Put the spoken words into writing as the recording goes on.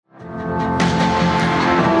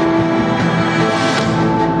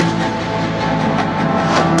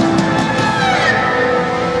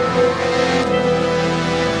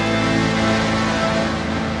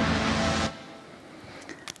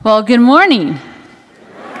Well, good morning.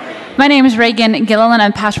 My name is Reagan Gilliland.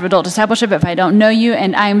 I'm pastor of adult discipleship if I don't know you,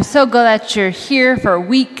 and I'm so glad that you're here for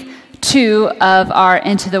week 2 of our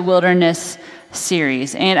Into the Wilderness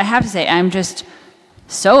series. And I have to say, I'm just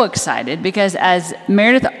so excited because as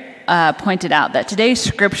Meredith pointed out, that today's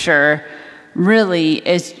scripture really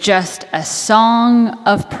is just a song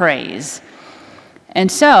of praise.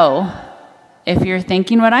 And so, if you're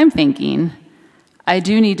thinking what I'm thinking, I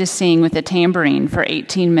do need to sing with a tambourine for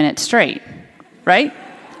 18 minutes straight, right?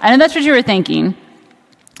 I know that's what you were thinking.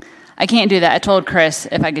 I can't do that. I told Chris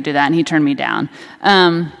if I could do that, and he turned me down.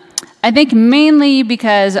 I think mainly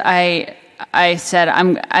because I said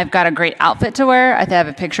I've got a great outfit to wear. I have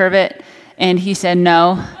a picture of it, and he said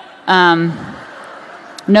no.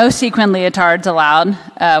 No sequin leotards allowed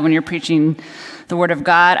when you're preaching the Word of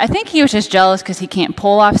God. I think he was just jealous because he can't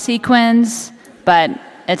pull off sequins, but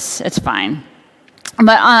it's fine.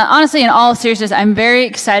 But honestly, in all seriousness, I'm very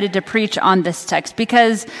excited to preach on this text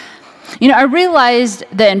because, I realized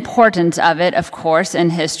the importance of it, of course, in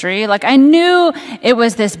history. Like, I knew it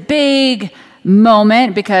was this big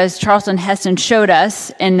moment because Charlton Heston showed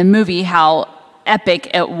us in the movie how epic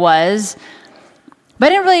it was. But I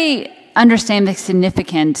didn't really understand the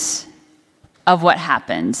significance of what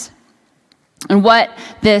happens and what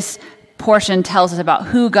this portion tells us about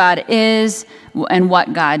who God is and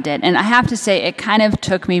what God did. And I have to say, it kind of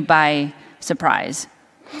took me by surprise.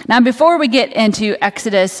 Now, before we get into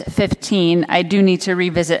Exodus 15, I do need to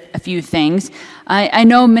revisit a few things. I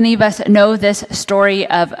know many of us know this story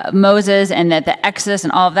of Moses and the Exodus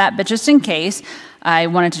and all of that, but just in case, I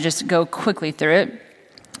wanted to just go quickly through it.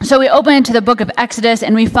 So we open into the book of Exodus,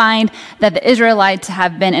 and we find that the Israelites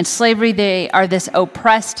have been in slavery. They are this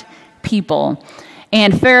oppressed people.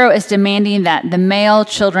 And Pharaoh is demanding that the male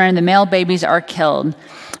children, the male babies, are killed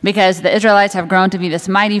because the Israelites have grown to be this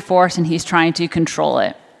mighty force, and he's trying to control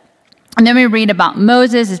it. And then we read about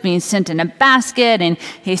Moses as being sent in a basket, and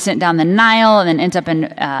he's sent down the Nile and then ends up in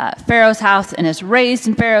Pharaoh's house and is raised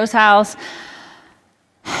in Pharaoh's house.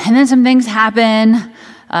 And then some things happen.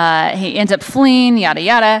 He ends up fleeing, yada,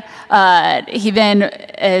 yada. He then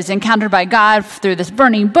is encountered by God through this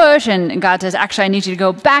burning bush, and God says, actually, I need you to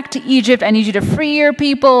go back to Egypt. I need you to free your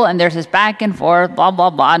people. And there's this back and forth, blah,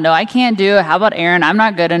 blah, blah. No, I can't do it. How about Aaron? I'm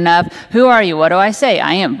not good enough. Who are you? What do I say?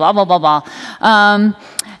 I am blah, blah, blah, blah.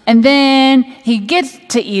 And then he gets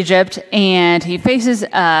to Egypt, and he faces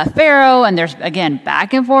Pharaoh, and there's, again,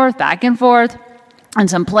 back and forth, and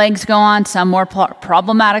some plagues go on, some more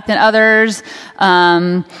problematic than others.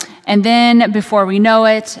 And then before we know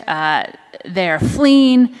it, they're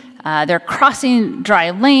fleeing, they're crossing dry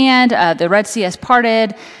land, the Red Sea has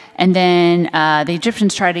parted, and then the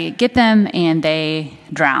Egyptians try to get them, and they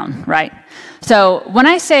drown, right? So when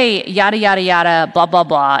I say yada, yada, yada, blah, blah,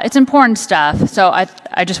 blah, it's important stuff. So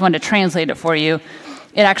I just wanted to translate it for you.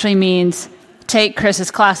 It actually means take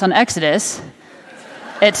Chris's class on Exodus.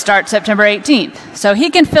 It starts September 18th. So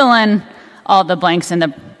he can fill in all the blanks in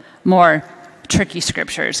the more tricky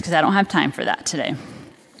scriptures because I don't have time for that today.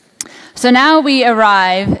 So now we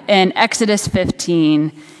arrive in Exodus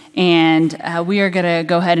 15, and we are going to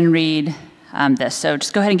go ahead and read this. So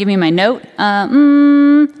just go ahead and give me my note.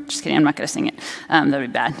 Just kidding, I'm not going to sing it. That would be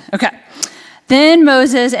bad. Okay. Then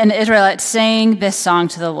Moses and the Israelites sang this song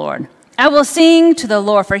to the Lord. I will sing to the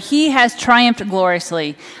Lord, for he has triumphed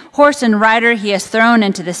gloriously. Horse and rider he has thrown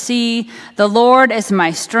into the sea. The Lord is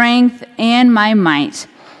my strength and my might,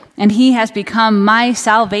 and he has become my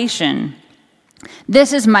salvation.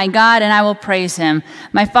 This is my God, and I will praise him,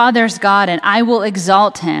 my father's God, and I will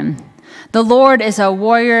exalt him. The Lord is a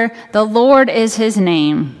warrior. The Lord is his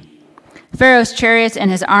name. Pharaoh's chariots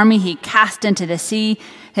and his army he cast into the sea.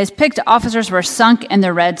 His picked officers were sunk in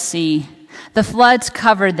the Red Sea. The floods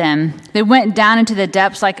covered them. They went down into the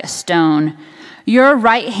depths like a stone. Your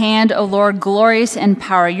right hand, O Lord, glorious in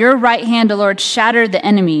power. Your right hand, O Lord, shattered the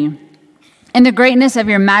enemy. In the greatness of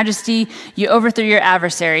your majesty, you overthrew your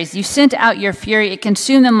adversaries. You sent out your fury. It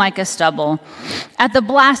consumed them like a stubble. At the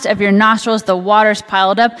blast of your nostrils, the waters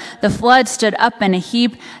piled up. The flood stood up in a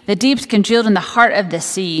heap. The deeps congealed in the heart of the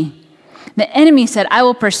sea. The enemy said, I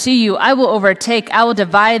will pursue you. I will overtake. I will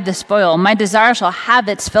divide the spoil. My desire shall have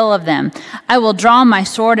its fill of them. I will draw my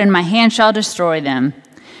sword, and my hand shall destroy them.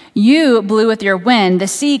 You blew with your wind. The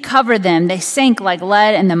sea covered them. They sank like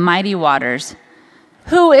lead in the mighty waters.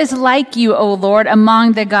 Who is like you, O Lord,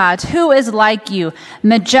 among the gods? Who is like you,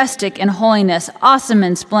 majestic in holiness, awesome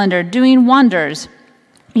in splendor, doing wonders?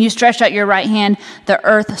 You stretched out your right hand. The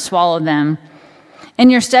earth swallowed them. In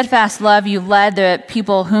your steadfast love, you led the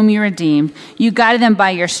people whom you redeemed. You guided them by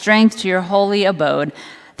your strength to your holy abode.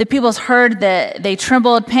 The peoples heard that they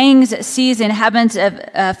trembled. Pangs seized the inhabitants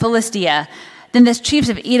of Philistia. Then the chiefs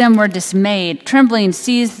of Edom were dismayed. Trembling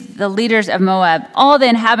seized the leaders of Moab. All the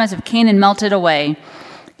inhabitants of Canaan melted away.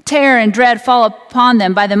 Terror and dread fall upon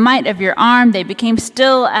them. By the might of your arm, they became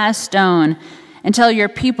still as stone. Until your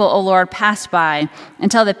people, O Lord, passed by,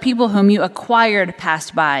 until the people whom you acquired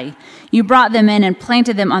passed by. You brought them in and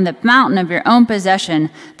planted them on the mountain of your own possession,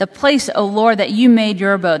 the place, O Lord, that you made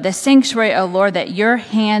your abode, the sanctuary, O Lord, that your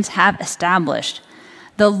hands have established.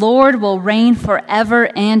 The Lord will reign forever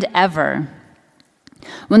and ever.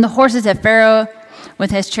 When the horses of Pharaoh with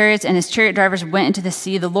his chariots and his chariot drivers went into the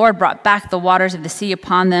sea, the Lord brought back the waters of the sea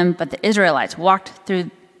upon them, but the Israelites walked through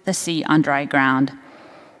the sea on dry ground.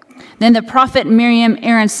 Then the prophet Miriam,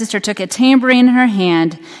 Aaron's sister, took a tambourine in her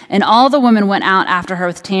hand, and all the women went out after her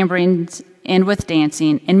with tambourines and with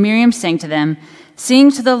dancing. And Miriam sang to them,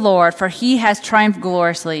 "Sing to the Lord, for he has triumphed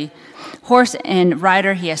gloriously. Horse and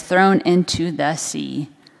rider he has thrown into the sea."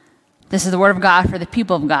 This is the word of God for the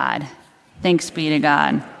people of God. Thanks be to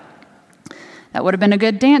God. That would have been a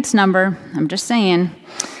good dance number. I'm just saying.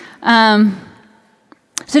 So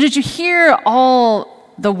did you hear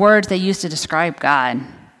all the words they used to describe God?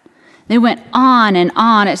 They went on and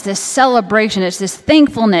on. It's this celebration. It's this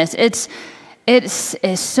thankfulness. It's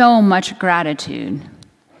so much gratitude.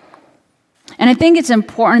 And I think it's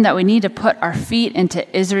important that we need to put our feet into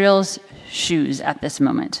Israel's shoes at this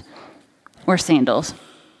moment, or sandals.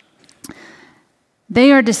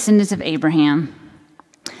 They are descendants of Abraham.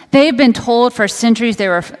 They've been told for centuries they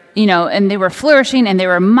were, and they were flourishing and they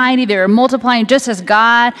were mighty, they were multiplying just as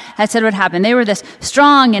God had said would happen. They were this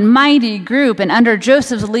strong and mighty group, and under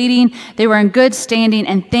Joseph's leading, they were in good standing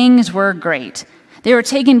and things were great. They were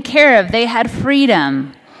taken care of, they had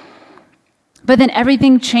freedom. But then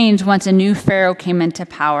everything changed once a new Pharaoh came into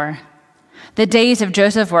power. The days of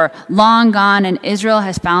Joseph were long gone, and Israel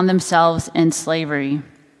has found themselves in slavery.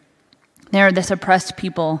 They are this oppressed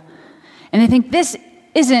people, and they think this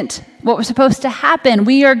isn't what was supposed to happen.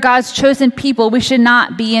 We are God's chosen people. We should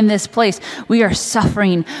not be in this place. We are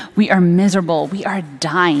suffering. We are miserable. We are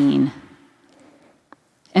dying.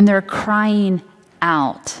 And they're crying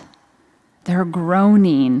out. They're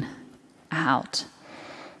groaning out.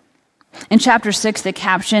 In chapter 6, the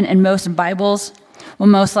caption in most Bibles will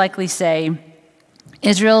most likely say,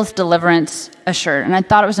 Israel's deliverance assured. And I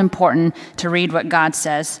thought it was important to read what God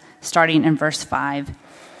says, starting in verse 5.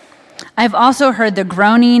 I have also heard the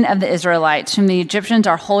groaning of the Israelites, whom the Egyptians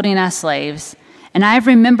are holding as slaves, and I have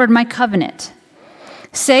remembered my covenant.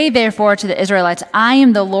 Say therefore to the Israelites, I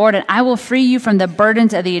am the Lord, and I will free you from the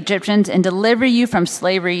burdens of the Egyptians and deliver you from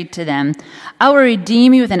slavery to them. I will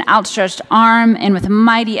redeem you with an outstretched arm and with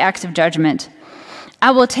mighty acts of judgment. I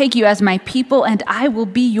will take you as my people, and I will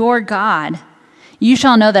be your God. You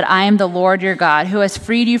shall know that I am the Lord your God, who has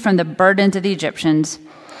freed you from the burdens of the Egyptians.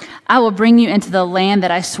 I will bring you into the land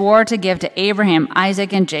that I swore to give to Abraham,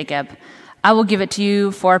 Isaac, and Jacob. I will give it to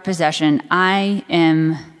you for a possession. I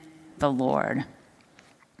am the Lord.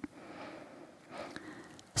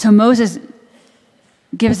 So Moses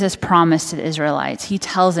gives this promise to the Israelites. He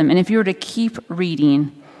tells them, and if you were to keep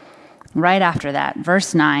reading right after that,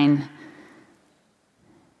 verse 9,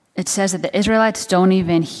 it says that the Israelites don't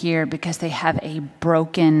even hear because they have a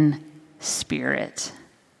broken spirit.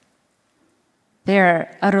 They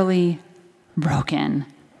are utterly broken.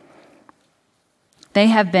 They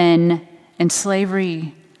have been in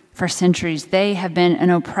slavery for centuries. They have been an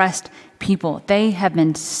oppressed people. They have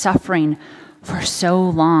been suffering for so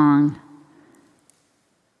long.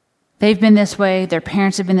 They've been this way. Their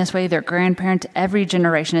parents have been this way. Their grandparents, every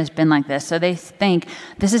generation has been like this. So they think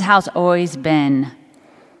this is how it's always been.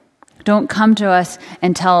 Don't come to us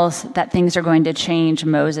and tell us that things are going to change,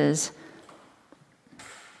 Moses.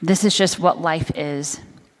 This is just what life is.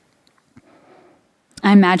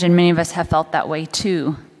 I imagine many of us have felt that way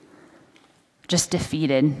too, just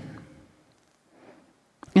defeated.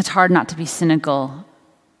 It's hard not to be cynical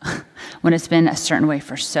when it's been a certain way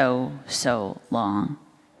for so long.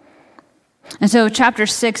 And so chapter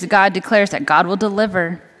 6, God declares that God will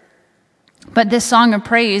deliver. But this song of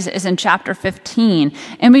praise is in chapter 15,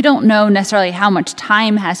 and we don't know necessarily how much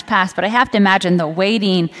time has passed, but I have to imagine the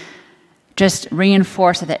waiting just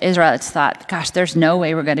reinforced that the Israelites thought, gosh, there's no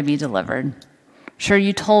way we're going to be delivered. Sure,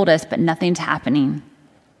 you told us, but nothing's happening.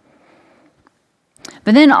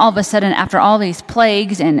 But then all of a sudden, after all these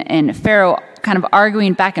plagues and Pharaoh kind of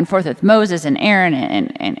arguing back and forth with Moses and Aaron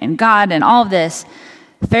and God and all of this,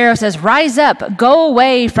 Pharaoh says, rise up, go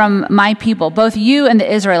away from my people, both you and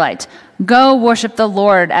the Israelites. Go worship the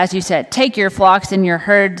Lord, as you said. Take your flocks and your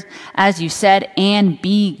herds, as you said, and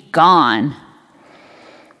be gone.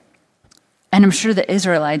 And I'm sure the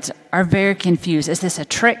Israelites are very confused. Is this a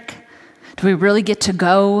trick? Do we really get to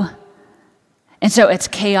go? And so it's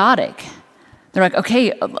chaotic. They're like,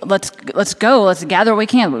 okay, let's go. Let's gather what we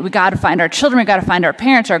can. We got to find our children. We got to find our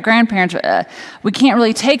parents, our grandparents. We can't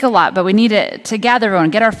really take a lot, but we need to gather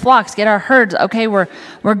everyone, get our flocks, get our herds. Okay, we're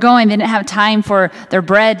going. They didn't have time for their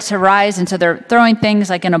bread to rise, and so they're throwing things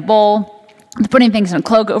like in a bowl, putting things in a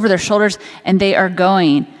cloak over their shoulders, and they are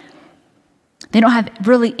going. They don't have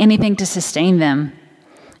really anything to sustain them.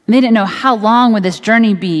 And they didn't know how long would this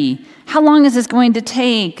journey be. How long is this going to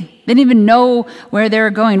take? They didn't even know where they were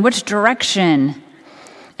going, which direction.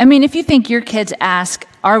 I mean, if you think your kids ask,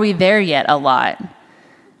 "Are we there yet?" a lot,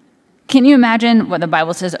 can you imagine what the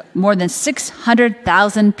Bible says? More than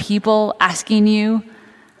 600,000 people asking you,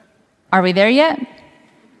 "Are we there yet?"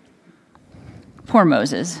 Poor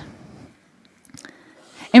Moses.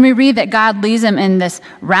 And we read that God leads them in this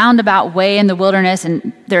roundabout way in the wilderness,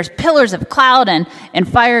 and there's pillars of cloud and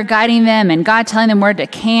fire guiding them, and God telling them where to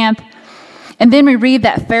camp. And then we read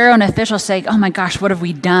that Pharaoh and officials say, "Oh my gosh, what have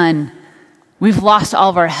we done? We've lost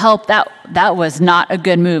all of our help. That was not a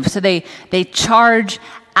good move." So they charge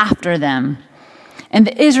after them. And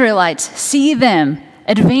the Israelites see them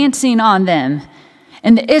advancing on them.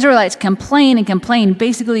 And the Israelites complain and complain,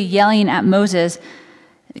 basically yelling at Moses,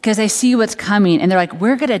 because they see what's coming, and they're like,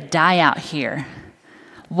 "We're going to die out here.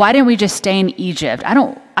 Why didn't we just stay in Egypt? I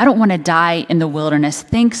don't want to die in the wilderness.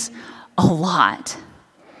 Thanks a lot."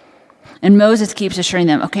 And Moses keeps assuring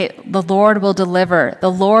them, "Okay, the Lord will deliver.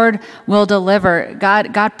 The Lord will deliver.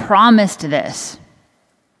 God promised this."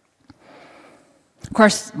 Of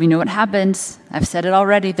course, we know what happens. I've said it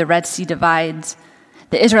already. The Red Sea divides.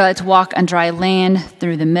 The Israelites walk on dry land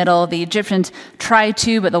through the middle. The Egyptians try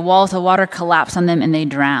to, but the walls of water collapse on them and they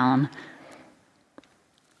drown.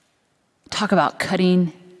 Talk about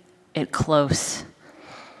cutting it close.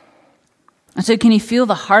 And so can you feel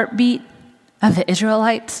the heartbeat of the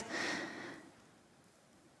Israelites?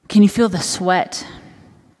 Can you feel the sweat?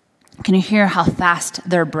 Can you hear how fast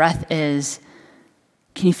their breath is?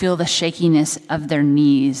 Can you feel the shakiness of their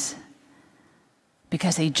knees?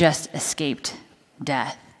 Because they just escaped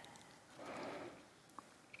death.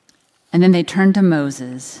 And then they turn to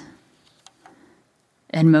Moses,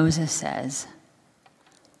 and Moses says,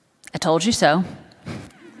 "I told you so."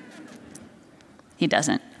 He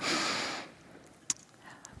doesn't.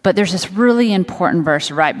 But there's this really important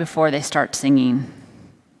verse right before they start singing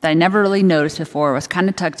that I never really noticed before. It was kind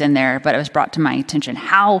of tucked in there, but it was brought to my attention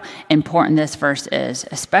how important this verse is,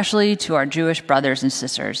 especially to our Jewish brothers and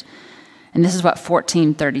sisters. And this is what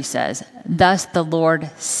 14:30 says. "Thus the Lord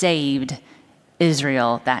saved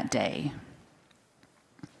Israel that day."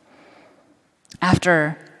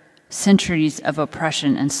 After centuries of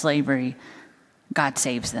oppression and slavery, God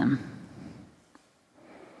saves them.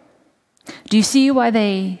 Do you see why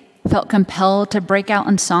they felt compelled to break out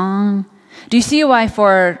in song? Do you see why,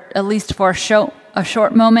 at least for a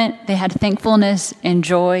short moment, they had thankfulness and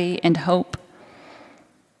joy and hope?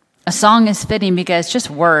 A song is fitting because just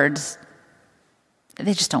words,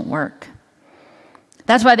 they just don't work.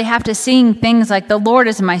 That's why they have to sing things like, "The Lord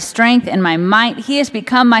is my strength and my might. He has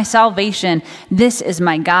become my salvation. This is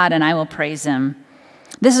my God, and I will praise him."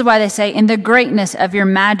 This is why they say, "In the greatness of your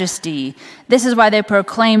majesty." This is why they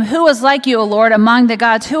proclaim, "Who is like you, O Lord, among the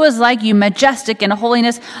gods? Who is like you, majestic in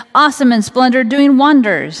holiness, awesome in splendor, doing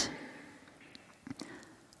wonders?"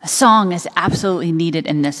 A song is absolutely needed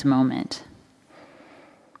in this moment.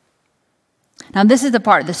 Now, this is the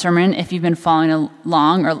part of the sermon, if you've been following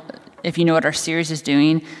along or if you know what our series is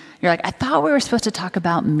doing, you're like, "I thought we were supposed to talk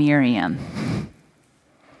about Miriam."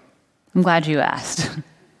 I'm glad you asked.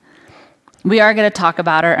 We are going to talk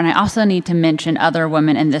about her, and I also need to mention other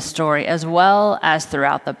women in this story as well as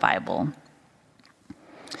throughout the Bible.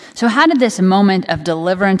 So how did this moment of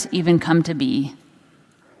deliverance even come to be?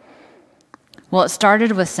 Well, it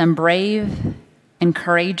started with some brave and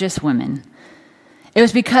courageous women. It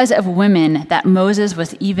was because of women that Moses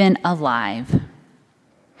was even alive.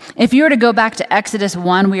 If you were to go back to Exodus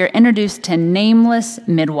 1, we are introduced to nameless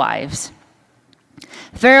midwives.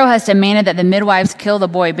 Pharaoh has demanded that the midwives kill the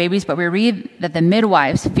boy babies, but we read that the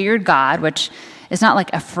midwives feared God, which is not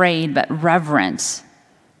like afraid, but reverence.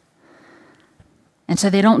 And so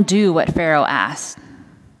they don't do what Pharaoh asked.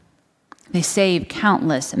 They save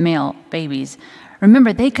countless male babies.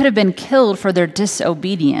 Remember, they could have been killed for their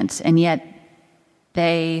disobedience, and yet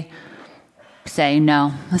they say,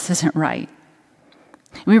 "No, this isn't right."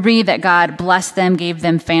 We read that God blessed them, gave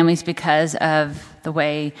them families because of the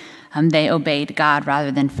way they obeyed God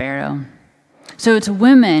rather than Pharaoh. So it's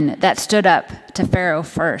women that stood up to Pharaoh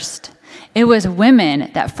first. It was women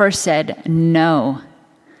that first said no.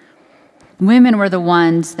 Women were the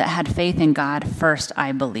ones that had faith in God first,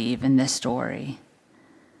 I believe, in this story.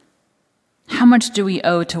 How much do we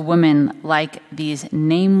owe to women like these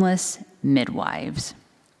nameless midwives?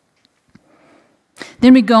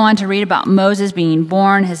 Then we go on to read about Moses being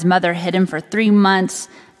born. His mother hid him for 3 months.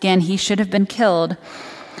 Again, he should have been killed.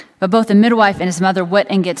 But both the midwife and his mother went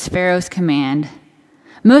and gets Pharaoh's command.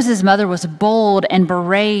 Moses' mother was bold and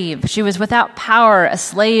brave. She was without power, a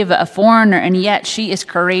slave, a foreigner, and yet she is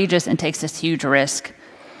courageous and takes this huge risk.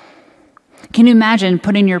 Can you imagine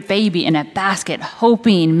putting your baby in a basket,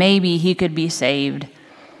 hoping maybe he could be saved?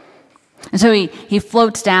 And so he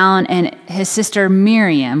floats down, and his sister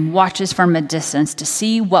Miriam watches from a distance to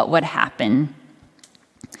see what would happen.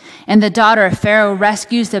 And the daughter of Pharaoh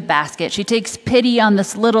rescues the basket. She takes pity on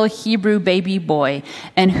this little Hebrew baby boy.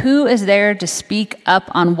 And who is there to speak up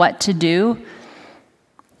on what to do?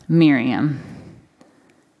 Miriam.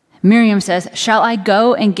 Miriam says, "Shall I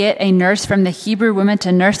go and get a nurse from the Hebrew women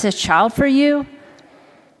to nurse this child for you?"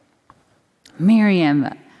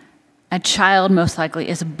 Miriam, a child most likely,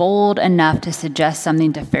 is bold enough to suggest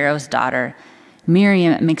something to Pharaoh's daughter.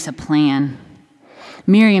 Miriam makes a plan.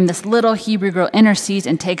 Miriam, this little Hebrew girl, intercedes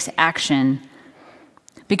and takes action.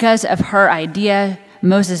 Because of her idea,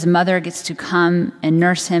 Moses' mother gets to come and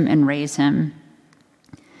nurse him and raise him.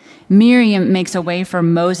 Miriam makes a way for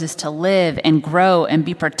Moses to live and grow and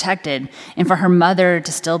be protected, and for her mother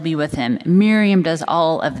to still be with him. Miriam does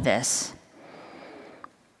all of this.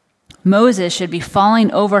 Moses should be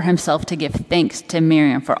falling over himself to give thanks to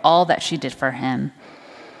Miriam for all that she did for him.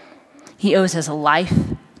 He owes his life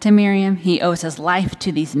to Miriam. He owes his life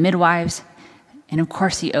to these midwives. And of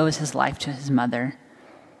course, he owes his life to his mother.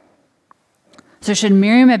 So should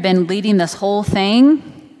Miriam have been leading this whole thing?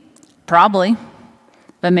 Probably.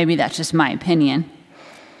 But maybe that's just my opinion.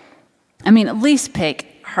 I mean, at least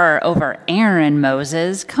pick her over Aaron,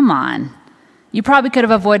 Moses. Come on. You probably could have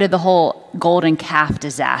avoided the whole golden calf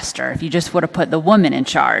disaster if you just would have put the woman in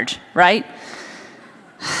charge, right?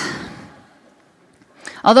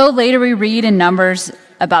 Although later we read in Numbers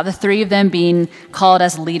about the three of them being called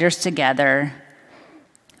as leaders together,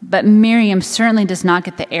 but Miriam certainly does not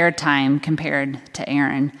get the airtime compared to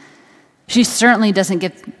Aaron. She certainly doesn't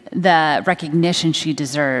get the recognition she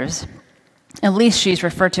deserves. At least she's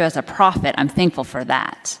referred to as a prophet. I'm thankful for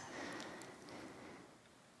that.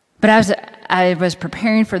 But as I was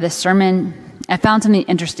preparing for this sermon, I found something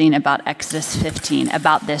interesting about Exodus 15,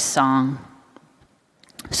 about this song.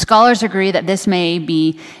 Scholars agree that this may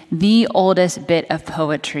be the oldest bit of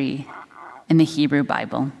poetry in the Hebrew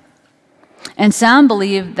Bible. And some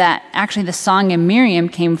believe that actually the Song of Miriam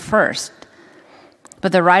came first,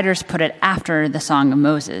 but the writers put it after the Song of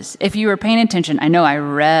Moses. If you were paying attention, I know I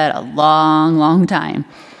read a long, long time.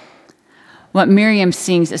 What Miriam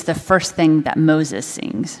sings is the first thing that Moses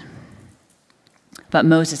sings, but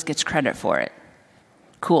Moses gets credit for it.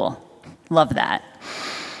 Cool. Love that.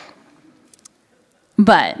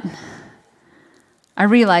 But I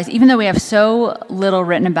realize even though we have so little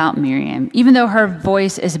written about Miriam, even though her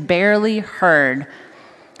voice is barely heard,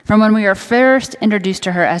 from when we were first introduced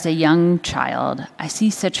to her as a young child, I see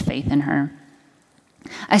such faith in her.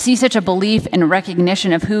 I see such a belief and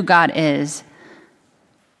recognition of who God is.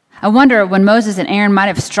 I wonder when Moses and Aaron might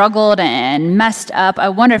have struggled and messed up, I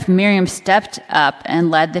wonder if Miriam stepped up and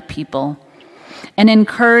led the people and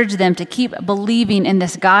encouraged them to keep believing in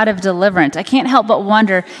this God of deliverance. I can't help but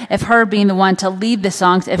wonder if her being the one to lead the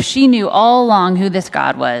songs, if she knew all along who this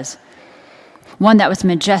God was. One that was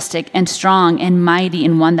majestic and strong and mighty,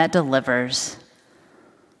 and one that delivers.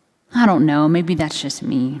 I don't know, maybe that's just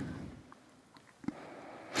me.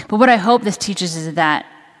 But what I hope this teaches is that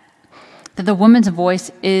the woman's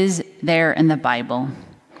voice is there in the Bible,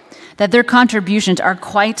 that their contributions are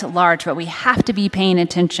quite large, but we have to be paying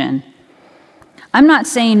attention. I'm not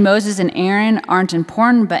saying Moses and Aaron aren't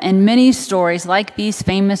important, but in many stories like these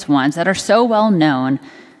famous ones that are so well known,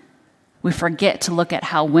 we forget to look at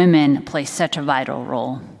how women play such a vital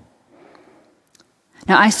role.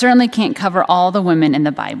 Now, I certainly can't cover all the women in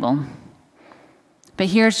the Bible, but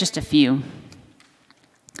here's just a few.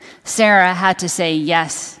 Sarah had to say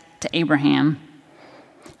yes to Abraham.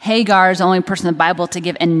 Hagar is the only person in the Bible to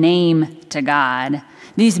give a name to God.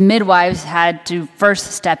 These midwives had to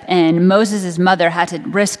first step in. Moses' mother had to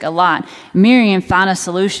risk a lot. Miriam found a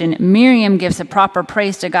solution. Miriam gives the proper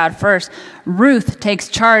praise to God first. Ruth takes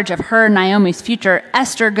charge of her Naomi's future.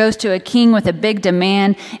 Esther goes to a king with a big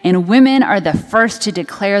demand, and women are the first to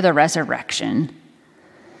declare the resurrection.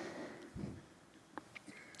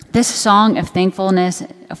 This song of thankfulness,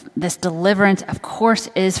 this deliverance, of course,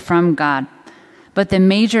 is from God. But the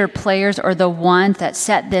major players, or the ones that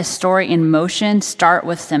set this story in motion, start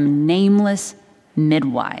with some nameless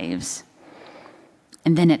midwives.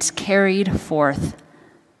 And then it's carried forth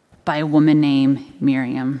by a woman named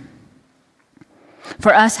Miriam.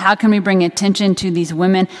 For us, how can we bring attention to these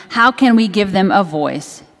women? How can we give them a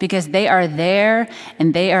voice? Because they are there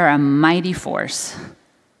and they are a mighty force.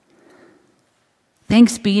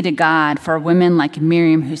 Thanks be to God for women like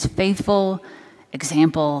Miriam, whose faithful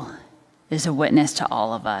example is a witness to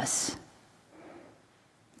all of us.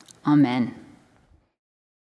 Amen.